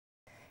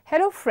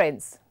Hello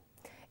friends,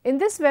 in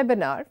this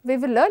webinar we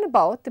will learn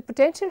about the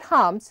potential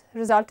harms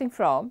resulting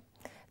from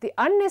the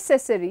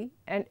unnecessary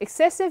and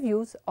excessive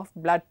use of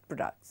blood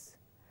products.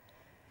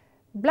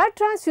 Blood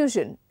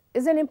transfusion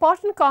is an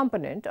important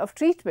component of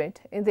treatment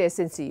in the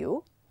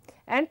SNCU,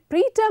 and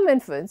preterm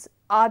infants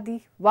are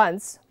the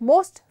ones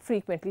most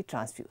frequently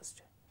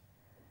transfused.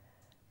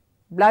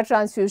 Blood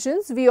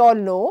transfusions, we all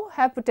know,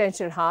 have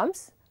potential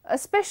harms,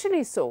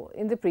 especially so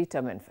in the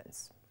preterm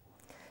infants.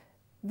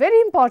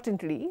 Very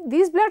importantly,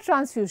 these blood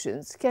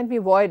transfusions can be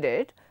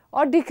avoided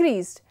or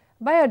decreased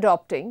by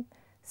adopting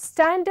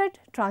standard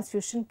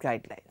transfusion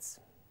guidelines.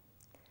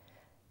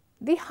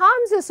 The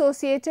harms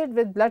associated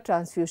with blood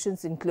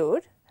transfusions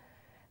include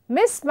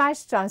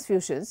mismatched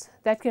transfusions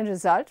that can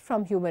result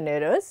from human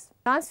errors,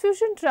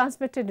 transfusion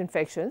transmitted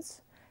infections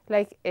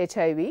like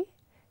HIV,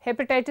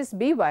 hepatitis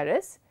B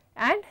virus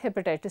and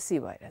hepatitis C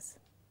virus.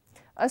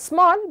 A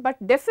small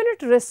but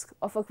definite risk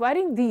of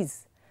acquiring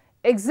these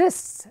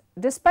exists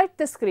despite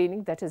the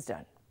screening that is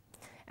done,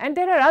 and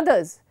there are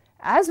others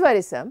as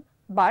worrisome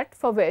but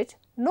for which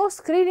no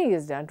screening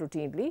is done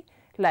routinely,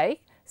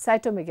 like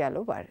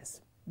cytomegalovirus.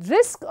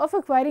 Risk of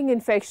acquiring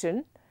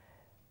infection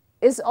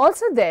is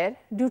also there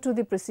due to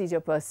the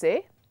procedure per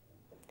se.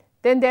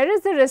 Then there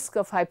is the risk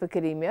of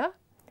hyperkalemia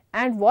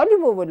and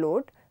volume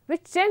overload,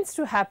 which tends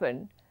to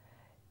happen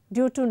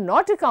due to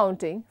not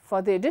accounting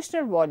for the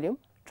additional volume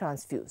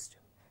transfused.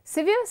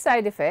 Severe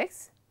side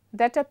effects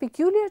that are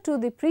peculiar to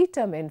the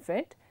preterm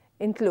infant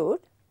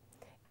include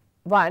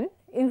 1.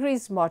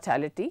 Increased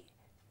mortality,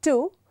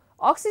 2.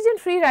 Oxygen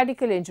free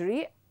radical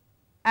injury,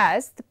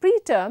 as the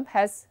preterm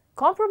has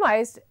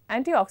compromised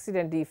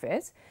antioxidant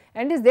defense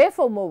and is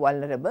therefore more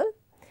vulnerable,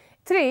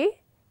 3.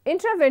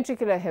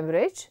 Intraventricular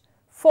hemorrhage,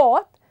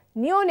 4th.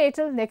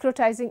 Neonatal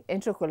necrotizing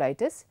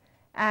enterocolitis,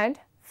 and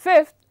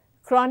 5th.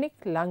 Chronic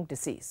lung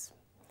disease.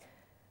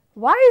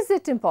 Why is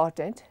it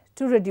important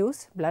to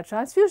reduce blood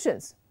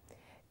transfusions?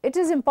 It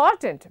is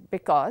important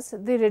because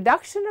the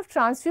reduction of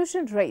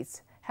transfusion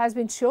rates has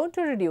been shown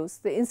to reduce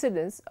the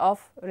incidence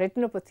of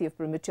retinopathy of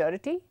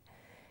prematurity,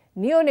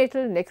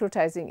 neonatal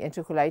necrotizing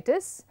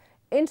enterocolitis,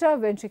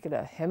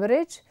 intraventricular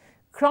hemorrhage,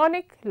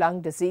 chronic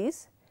lung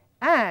disease,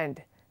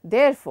 and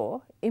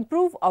therefore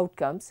improve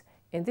outcomes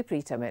in the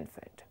preterm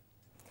infant.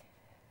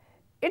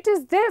 It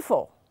is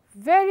therefore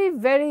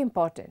very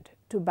important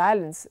to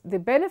balance the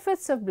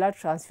benefits of blood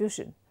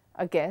transfusion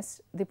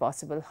against the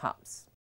possible harms.